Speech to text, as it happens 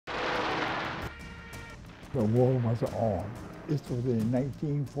The war was on. This was in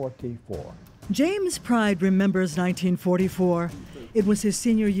 1944. James Pride remembers 1944. It was his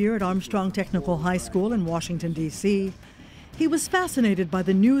senior year at Armstrong Technical High School in Washington, D.C. He was fascinated by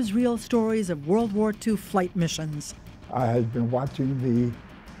the newsreel stories of World War II flight missions. I had been watching the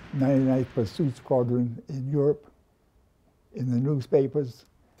 99th Pursuit Squadron in Europe in the newspapers,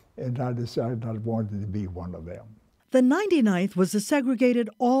 and I decided I wanted to be one of them. The 99th was a segregated,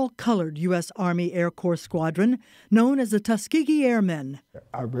 all-colored U.S. Army Air Corps squadron known as the Tuskegee Airmen.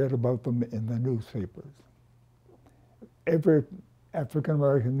 I read about them in the newspapers. Every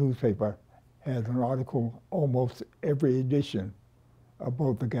African-American newspaper had an article, almost every edition,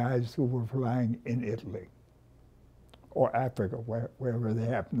 about the guys who were flying in Italy or Africa, wherever they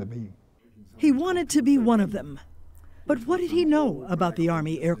happened to be. He wanted to be one of them. But what did he know about the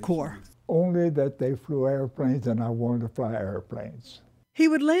Army Air Corps? Only that they flew airplanes, and I wanted to fly airplanes. He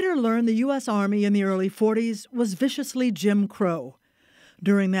would later learn the U.S. Army in the early 40s was viciously Jim Crow.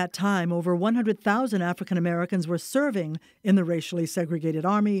 During that time, over 100,000 African Americans were serving in the racially segregated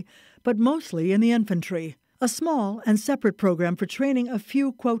Army, but mostly in the infantry. A small and separate program for training a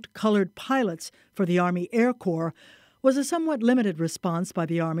few, quote, colored pilots for the Army Air Corps was a somewhat limited response by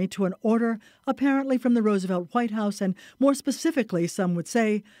the Army to an order apparently from the Roosevelt White House and, more specifically, some would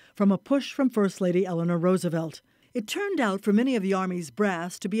say, from a push from First Lady Eleanor Roosevelt. It turned out for many of the Army's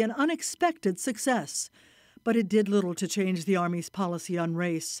brass to be an unexpected success, but it did little to change the Army's policy on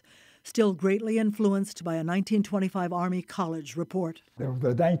race, still greatly influenced by a 1925 Army College report. There was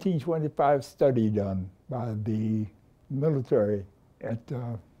a 1925 study done by the military at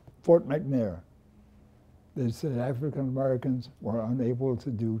Fort McNair. They said African Americans were unable to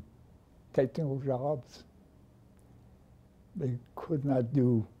do technical jobs. They could not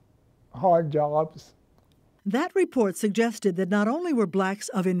do hard jobs. That report suggested that not only were blacks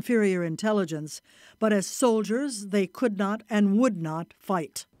of inferior intelligence, but as soldiers they could not and would not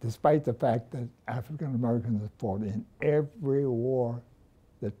fight. Despite the fact that African Americans have fought in every war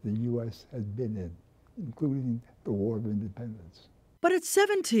that the U.S. has been in, including the War of Independence. But at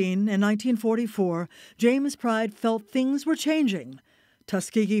 17, in 1944, James Pride felt things were changing.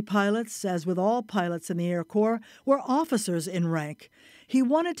 Tuskegee pilots, as with all pilots in the Air Corps, were officers in rank. He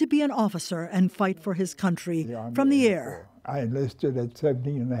wanted to be an officer and fight for his country from the air. I enlisted at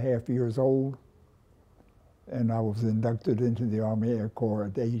 17 and a half years old, and I was inducted into the Army Air Corps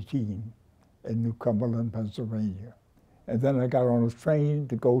at 18 in New Cumberland, Pennsylvania. And then I got on a train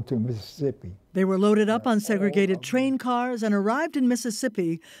to go to Mississippi. They were loaded up on segregated train cars and arrived in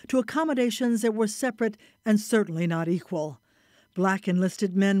Mississippi to accommodations that were separate and certainly not equal. Black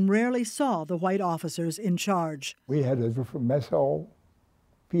enlisted men rarely saw the white officers in charge. We had a different mess hall,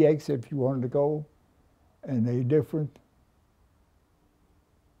 PX if you wanted to go, and a different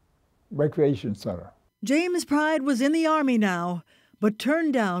recreation center. James Pride was in the Army now, but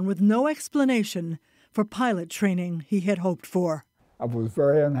turned down with no explanation for pilot training he had hoped for. I was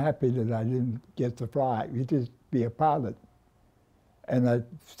very unhappy that I didn't get to fly. You just be a pilot. And I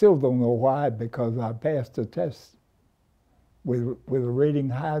still don't know why, because I passed the test with a rating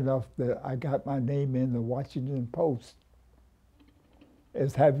high enough that I got my name in the Washington Post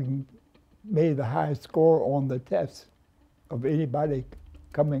as having made the highest score on the test of anybody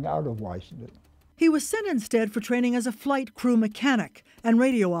coming out of Washington. He was sent instead for training as a flight crew mechanic and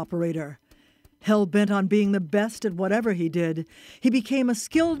radio operator. Hell-bent on being the best at whatever he did, he became a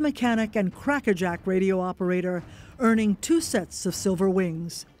skilled mechanic and crackerjack radio operator, earning 2 sets of silver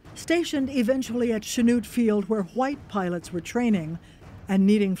wings. Stationed eventually at Chanute Field, where white pilots were training and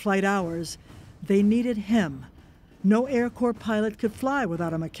needing flight hours, they needed him. No Air Corps pilot could fly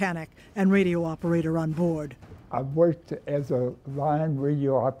without a mechanic and radio operator on board. I worked as a line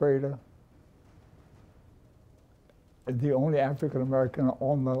radio operator, the only African American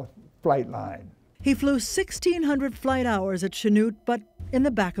on the flight line. He flew 1,600 flight hours at Chanute, but in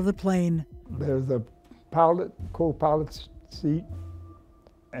the back of the plane. There's a pilot, co-pilot's seat,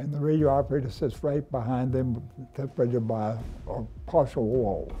 and the radio operator sits right behind them, separated by a partial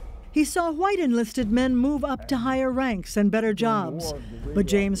wall. He saw white enlisted men move up to higher ranks and better jobs. But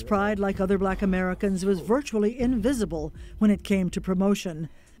James Pride, like other black Americans, was virtually invisible when it came to promotion.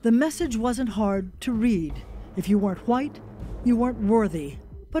 The message wasn't hard to read. If you weren't white, you weren't worthy.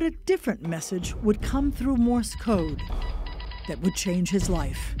 But a different message would come through Morse code that would change his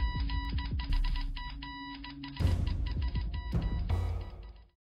life.